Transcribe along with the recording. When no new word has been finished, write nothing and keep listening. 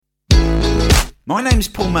My name's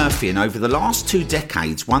Paul Murphy, and over the last 2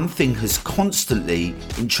 decades, one thing has constantly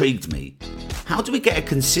intrigued me. How do we get a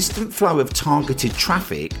consistent flow of targeted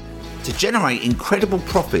traffic to generate incredible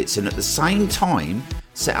profits and at the same time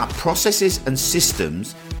set up processes and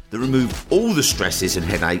systems that remove all the stresses and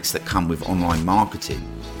headaches that come with online marketing?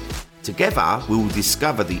 Together, we will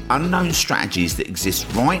discover the unknown strategies that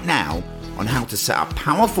exist right now on how to set up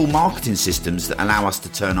powerful marketing systems that allow us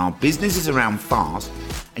to turn our businesses around fast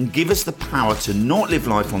and give us the power to not live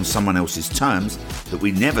life on someone else's terms that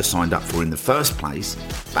we never signed up for in the first place,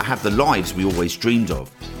 but have the lives we always dreamed of.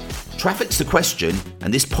 Traffic's the question,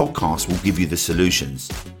 and this podcast will give you the solutions.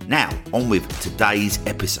 Now, on with today's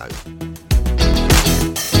episode.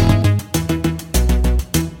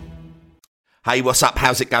 Hey, what's up?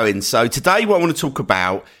 How's it going? So today what I want to talk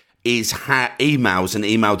about is emails and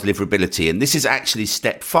email deliverability. And this is actually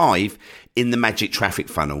step 5 in the Magic Traffic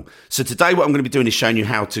Funnel. So today what I'm going to be doing is showing you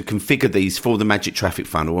how to configure these for the Magic Traffic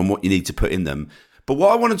Funnel and what you need to put in them. But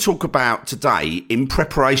what I want to talk about today in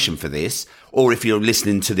preparation for this, or if you're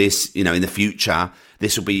listening to this, in the future,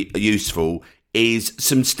 this will be useful, is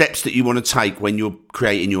some steps that you want to take when you're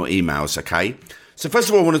creating your emails, okay? So first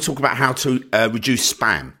of all, I want to talk about how to reduce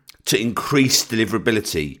spam to increase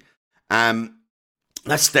deliverability.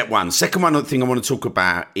 That's step 1. Second one thing I want to talk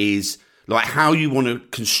about is like how you want to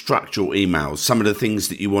construct your emails, some of the things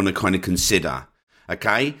that you want to kind of consider,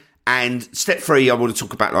 okay? And step 3, I want to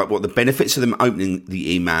talk about like what the benefits of them opening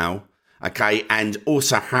the email, okay? And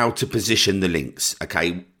also how to position the links,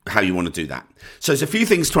 okay? How you want to do that. So there's a few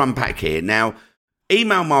things to unpack here. Now,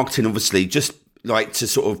 email marketing, obviously, just like to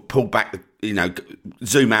sort of pull back,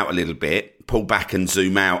 zoom out a little bit, pull back and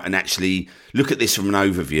zoom out and actually look at this from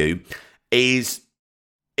an overview, is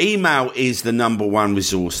email is the number one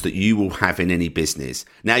resource that you will have in any business.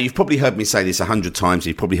 Now, you've probably heard me say this 100 times.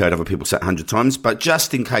 You've probably heard other people say it 100 times. But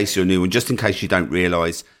just in case you're new and just in case you don't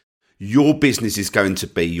realize, your business is going to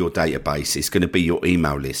be your database. It's going to be your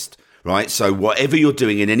email list, right? So whatever you're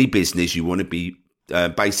doing in any business, you want to be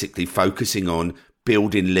basically focusing on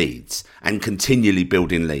building leads and continually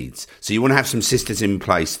building leads. So you want to have some systems in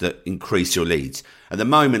place that increase your leads. At the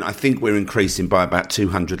moment, I think we're increasing by about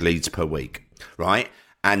 200 leads per week, right?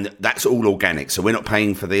 And that's all organic. So we're not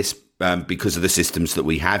paying for this because of the systems that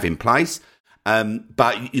we have in place.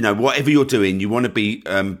 But, whatever you're doing, you want to be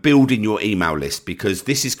building your email list, because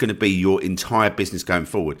this is going to be your entire business going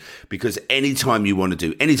forward. Because anytime you want to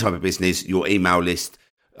do any type of business, your email list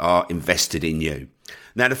are invested in you.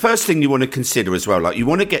 Now, the first thing you want to consider as well, like you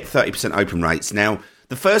want to get 30% open rates. Now,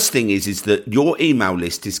 the first thing is that your email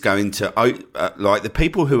list is going to, like the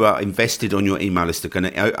people who are invested on your email list are going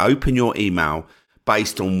to open your email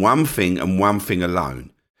based on one thing and one thing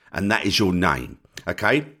alone, and that is your name,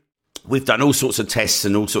 okay? We've done all sorts of tests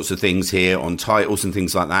and all sorts of things here on titles and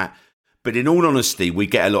things like that, but in all honesty, we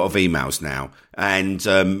get a lot of emails now, and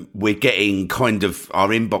we're getting our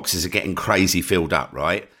inboxes are getting crazy filled up,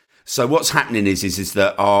 right? So what's happening is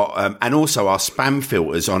that our, and also our spam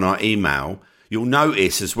filters on our email, you'll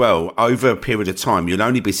notice as well, over a period of time, you'll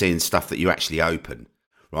only be seeing stuff that you actually open,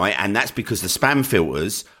 right? And that's because the spam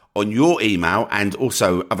filters on your email and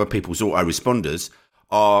also other people's autoresponders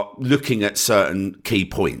are looking at certain key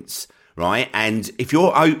points, right? And if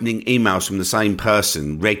you're opening emails from the same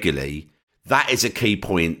person regularly, that is a key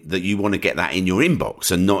point that you want to get that in your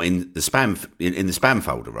inbox and not in the spam in the spam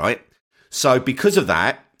folder, right? So because of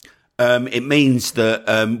that, it means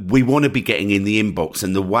that we want to be getting in the inbox,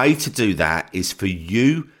 and the way to do that is for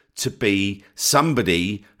you to be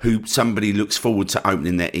somebody who somebody looks forward to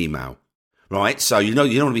opening their email. Right, so you don't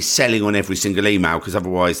want to be selling on every single email, because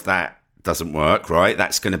otherwise that doesn't work, right?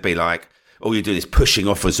 That's going to be like all you're doing is pushing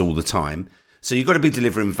offers all the time. So you've got to be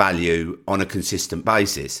delivering value on a consistent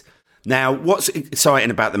basis. Now, what's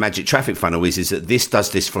exciting about the Magic Traffic Funnel is that this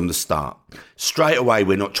does this from the start. Straight away,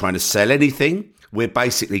 we're not trying to sell anything. We're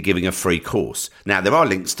basically giving a free course. Now, there are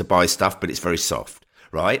links to buy stuff, but it's very soft,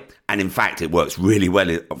 right? And in fact, it works really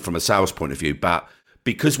well from a sales point of view, but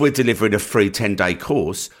because we're delivering a free 10-day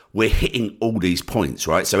course, we're hitting all these points,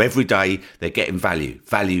 right? So every day they're getting value.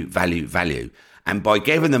 And by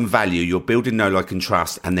giving them value, you're building know, like, and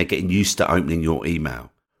trust, and they're getting used to opening your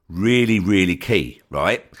email. Really, really key,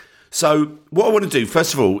 right? So what I want to do,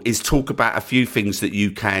 first of all, is talk about a few things that you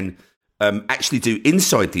can actually do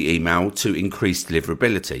inside the email to increase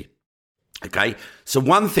deliverability. Okay, so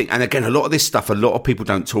one thing, and again, a lot of this stuff, a lot of people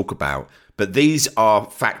don't talk about, but these are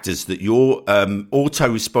factors that your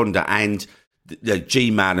autoresponder and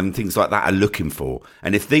Gmail and things like that are looking for.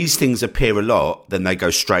 And if these things appear a lot, then they go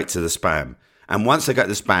straight to the spam. And once they go to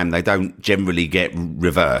the spam, they don't generally get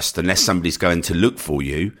reversed unless somebody's going to look for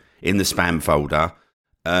you in the spam folder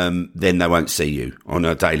then they won't see you on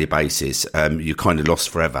a daily basis. You're kind of lost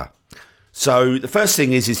forever. So the first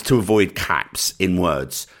thing is to avoid caps in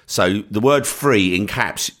words. So the word free in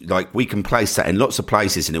caps, like we can place that in lots of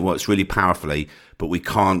places and it works really powerfully, but we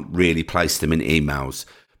can't really place them in emails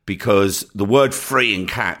because the word free in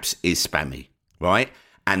caps is spammy, right?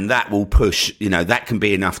 And that will push, that can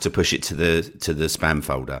be enough to push it to the spam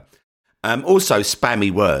folder. Also spammy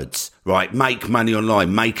words, right? Make money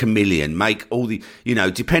online, make $1 million, make all the,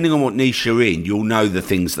 depending on what niche you're in, you'll know the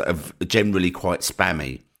things that are generally quite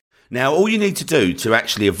spammy. Now, all you need to do to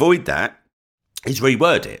actually avoid that is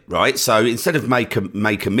reword it, right? So instead of make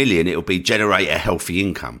 $1 million, it'll be generate a healthy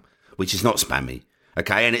income, which is not spammy,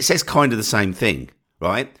 okay? And it says kind of the same thing,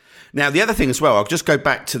 right? Now, the other thing as well, I'll just go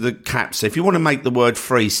back to the caps. So if you want to make the word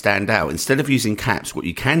free stand out, instead of using caps, what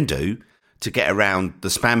you can do to get around the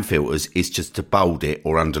spam filters is just to bold it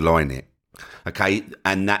or underline it, okay?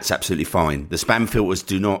 And that's absolutely fine. The spam filters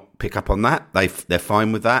do not pick up on that. They're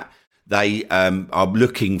fine with that. They are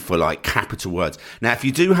looking for like capital words. Now, if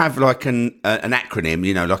you do have like an acronym,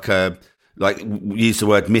 use the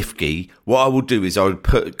word MIFGI, what I will do is I will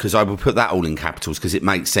put that all in capitals because it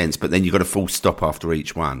makes sense, but then you've got a full stop after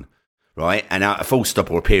each one, right? And a full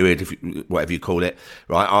stop or a period, whatever you call it,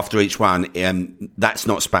 right, after each one, that's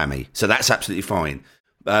not spammy. So that's absolutely fine.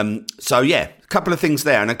 So yeah, a couple of things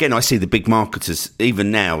there. And again, I see the big marketers,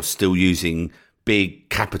 even now, still using big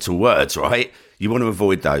capital words, right? You want to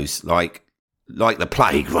avoid those like the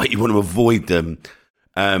plague, right? You want to avoid them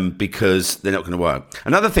because they're not going to work.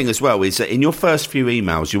 Another thing as well is that in your first few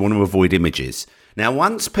emails, you want to avoid images. Now,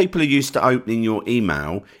 once people are used to opening your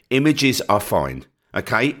email, images are fine,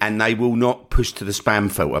 okay? And they will not push to the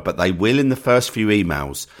spam filter, but they will in the first few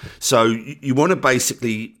emails. So you want to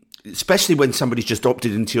basically, especially when somebody's just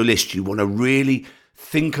opted into your list, you want to really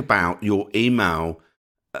think about your email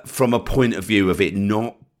from a point of view of it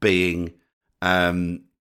not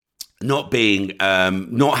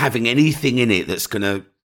having anything in it that's going to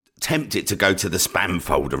tempt it to go to the spam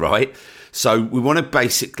folder, right? So we want to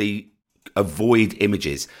basically avoid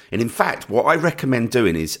images. And in fact, what I recommend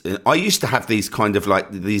doing is, I used to have these kind of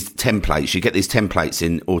like these templates. You get these templates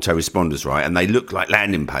in autoresponders, right? And they look like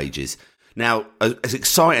landing pages. Now, as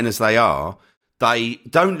exciting as they are, they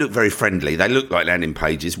don't look very friendly. They look like landing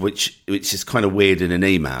pages, which is kind of weird in an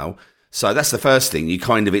email. So that's the first thing. It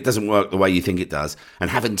doesn't work the way you think it does. And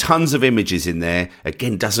having tons of images in there,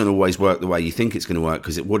 again, doesn't always work the way you think it's going to work,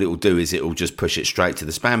 because what it will do is it will just push it straight to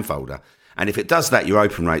the spam folder. And if it does that, your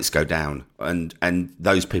open rates go down and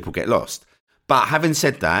those people get lost. But having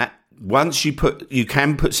said that, once you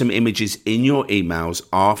can put some images in your emails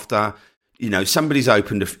after, somebody's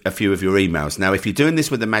opened a few of your emails. Now, if you're doing this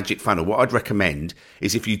with a magic funnel, what I'd recommend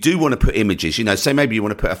is, if you do want to put images, say maybe you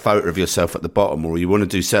want to put a photo of yourself at the bottom, or you want to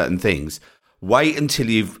do certain things, wait until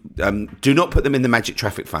do not put them in the magic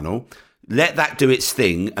traffic funnel. Let that do its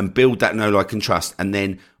thing and build that know, like, and trust. And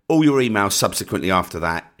then all your emails subsequently after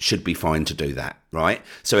that should be fine to do that, right?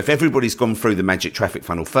 So if everybody's gone through the magic traffic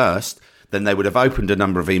funnel first, then they would have opened a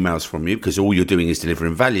number of emails from you, because all you're doing is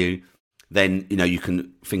delivering value. Then, you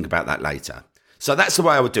can think about that later. So that's the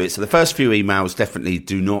way I would do it. So the first few emails, definitely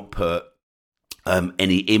do not put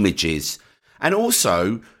any images. And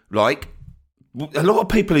also, like, a lot of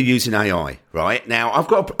people are using AI, right? Now, I've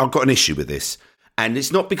got an issue with this. And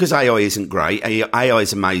it's not because AI isn't great. AI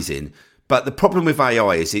is amazing. But the problem with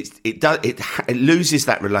AI is it loses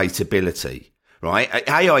that relatability, right?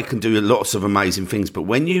 AI can do lots of amazing things, but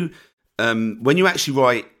when you actually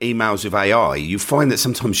write emails with AI, you find that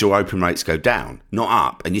sometimes your open rates go down, not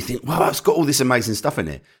up. And you think, wow, it's got all this amazing stuff in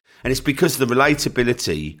it. And it's because the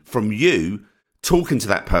relatability from you talking to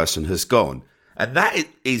that person has gone. And that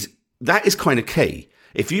is kind of key.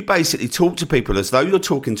 If you basically talk to people as though you're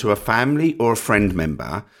talking to a family or a friend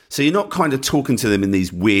member, so you're not kind of talking to them in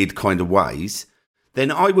these weird kind of ways,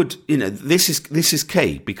 then I would, this is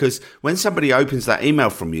key, because when somebody opens that email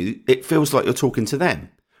from you, it feels like you're talking to them.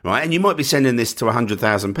 Right. And you might be sending this to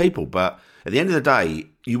 100,000 people, but at the end of the day,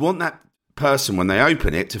 you want that person, when they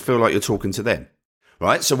open it, to feel like you're talking to them.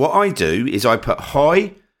 Right. So what I do is I put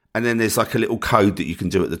hi, and then there's like a little code that you can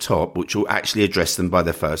do at the top, which will actually address them by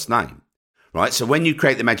their first name. Right. So when you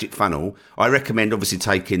create the magic funnel, I recommend obviously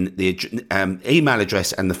taking the email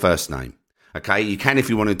address and the first name. OK, you can if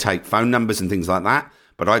you want to take phone numbers and things like that,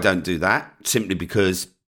 but I don't do that simply because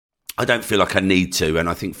I don't feel like I need to. And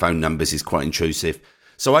I think phone numbers is quite intrusive.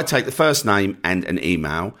 So I take the first name and an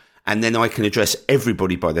email, and then I can address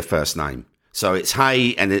everybody by their first name. So it's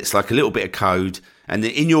hey, and it's like a little bit of code. And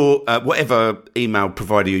in your whatever email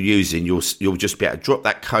provider you're using, you'll just be able to drop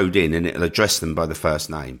that code in, and it'll address them by the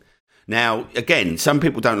first name. Now, again, some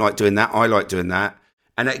people don't like doing that. I like doing that.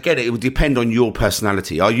 And again, it will depend on your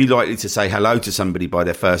personality. Are you likely to say hello to somebody by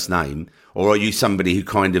their first name, or are you somebody who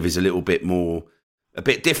kind of is a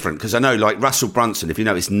bit different? Because I know, like Russell Brunson, if you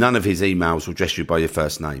notice, none of his emails will address you by your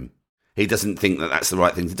first name. He doesn't think that that's the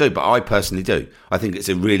right thing to do, but I personally do. I think it's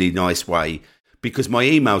a really nice way, because my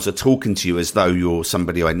emails are talking to you as though you're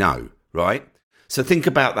somebody I know, right? So think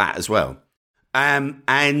about that as well. And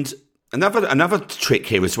another trick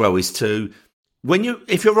here as well is to,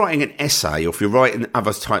 if you're writing an essay, or if you're writing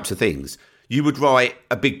other types of things, you would write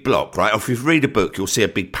a big block, right? Or if you read a book, you'll see a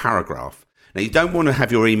big paragraph. Now, you don't want to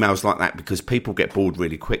have your emails like that because people get bored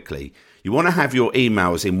really quickly. You want to have your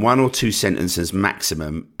emails in 1 or 2 sentences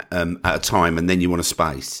maximum at a time, and then you want a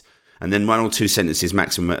space. And then 1 or 2 sentences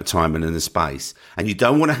maximum at a time, and then a space. And you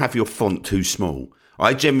don't want to have your font too small.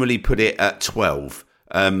 I generally put it at 12.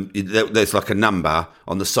 There's like a number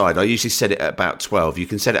on the side. I usually set it at about 12. You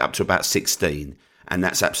can set it up to about 16, and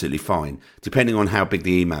that's absolutely fine, depending on how big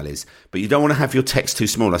the email is. But you don't want to have your text too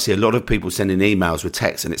small. I see a lot of people sending emails with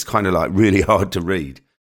text, and it's kind of like really hard to read.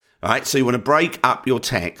 All right, so you want to break up your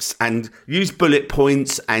text and use bullet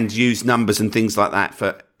points and use numbers and things like that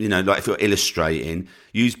for, like if you're illustrating,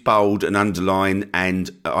 use bold and underline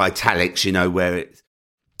and italics, where it's,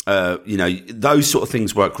 those sort of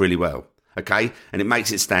things work really well. Okay, and it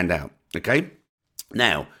makes it stand out. Okay,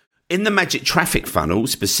 now in the Magic Traffic Funnel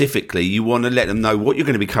specifically, you want to let them know what you're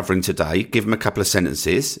going to be covering today. Give them a couple of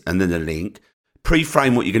sentences and then a link.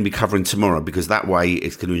 Pre-frame what you're going to be covering tomorrow, because that way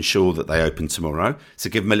it's going to ensure that they open tomorrow. So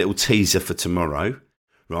give them a little teaser for tomorrow,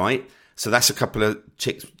 right? So that's a couple of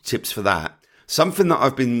tips for that. Something that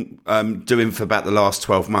I've been doing for about the last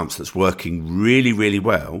 12 months that's working really, really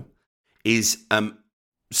well is,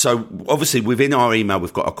 so obviously within our email,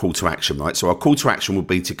 we've got a call to action, right? So our call to action will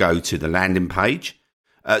be to go to the landing page.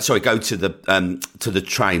 Go to the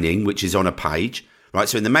training, which is on a page. Right,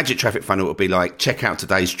 so in the Magic Traffic Funnel, it'll be like, check out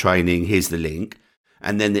today's training, here's the link,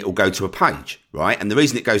 and then it will go to a page, right? And the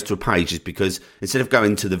reason it goes to a page is because instead of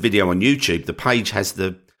going to the video on YouTube, the page has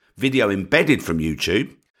the video embedded from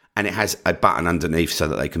YouTube, and it has a button underneath so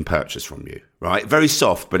that they can purchase from you, right? Very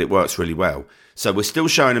soft, but it works really well. So we're still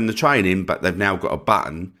showing them the training, but they've now got a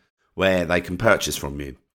button where they can purchase from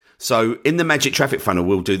you. So in the Magic Traffic Funnel,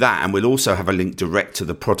 we'll do that, and we'll also have a link direct to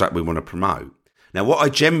the product we want to promote. Now, what I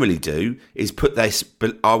generally do is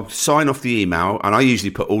I'll sign off the email, and I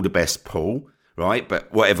usually put all the best, Paul, right?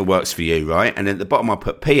 But whatever works for you, right? And at the bottom, I'll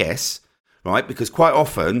put PS, right? Because quite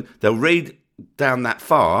often they'll read down that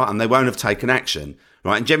far and they won't have taken action,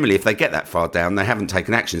 right? And generally, if they get that far down, they haven't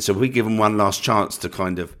taken action. So if we give them one last chance to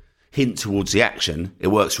kind of hint towards the action, it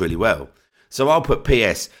works really well. So I'll put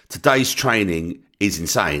PS, today's training is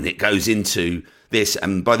insane. It goes into this,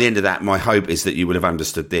 and by the end of that, my hope is that you will have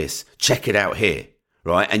understood this. Check it out here,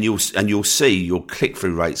 right? And you'll see your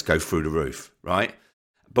click-through rates go through the roof, right?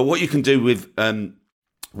 But what you can do with the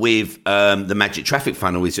Magic Traffic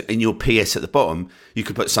Funnel is in your PS at the bottom, you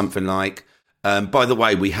could put something like, by the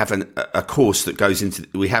way, we have a course that goes into,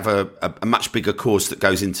 we have a much bigger course that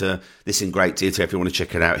goes into this in great detail. If you want to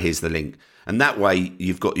check it out, here's the link. And that way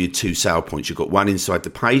you've got your 2 sale points. You've got one inside the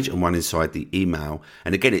page and one inside the email.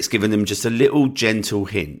 And again, it's giving them just a little gentle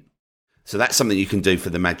hint. So that's something you can do for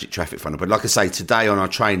the Magic Traffic Funnel. But like I say, today on our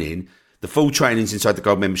training, the full training's inside the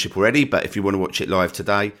Gold membership already. But if you want to watch it live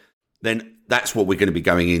today, then that's what we're going to be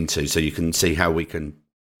going into. So you can see how we can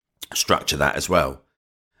structure that as well.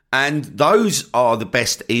 And those are the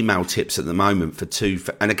best email tips at the moment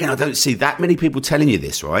and again, I don't see that many people telling you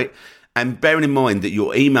this, right? And bearing in mind that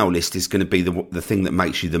your email list is going to be the thing that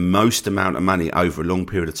makes you the most amount of money over a long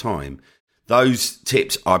period of time. Those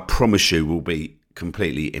tips, I promise you, will be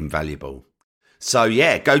completely invaluable. So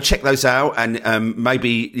yeah, go check those out and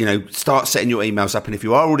maybe, start setting your emails up. And if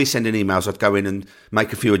you are already sending emails, I'd go in and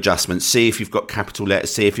make a few adjustments, see if you've got capital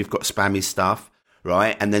letters, see if you've got spammy stuff.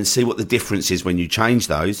 Right, and then see what the difference is when you change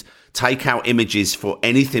those. Take out images for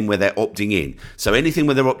anything where they're opting in. So anything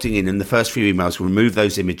where they're opting in the first few emails, remove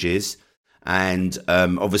those images, and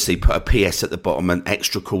obviously put a PS at the bottom. An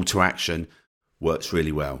extra call to action works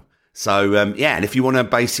really well. So and if you want to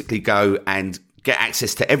basically go and get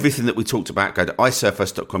access to everything that we talked about, go to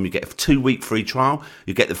isurfers.com. You get a 2-week free trial.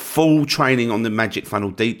 You get the full training on the Magic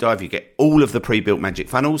Funnel Deep Dive. You get all of the pre-built Magic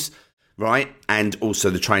Funnels, right, and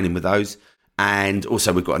also the training with those. And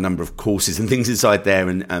also we've got a number of courses and things inside there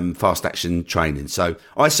and fast action training. So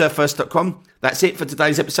isurfers.com. That's it for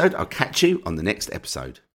today's episode. I'll catch you on the next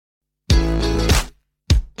episode.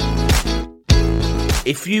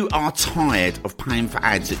 If you are tired of paying for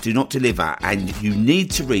ads that do not deliver and you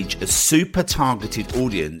need to reach a super targeted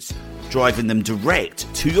audience, driving them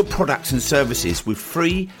direct to your products and services with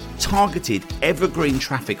free, targeted, evergreen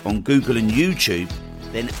traffic on Google and YouTube,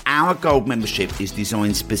 then our Gold membership is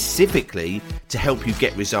designed specifically to help you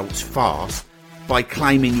get results fast by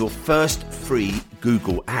claiming your first free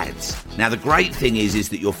Google ads. Now, the great thing is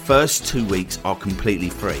that your first 2 weeks are completely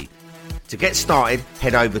free. To get started,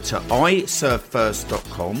 head over to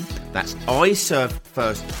iservefirst.com. That's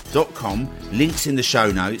iservefirst.com. Links in the show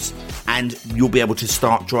notes, and you'll be able to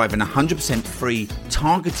start driving 100% free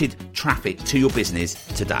targeted traffic to your business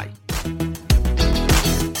today.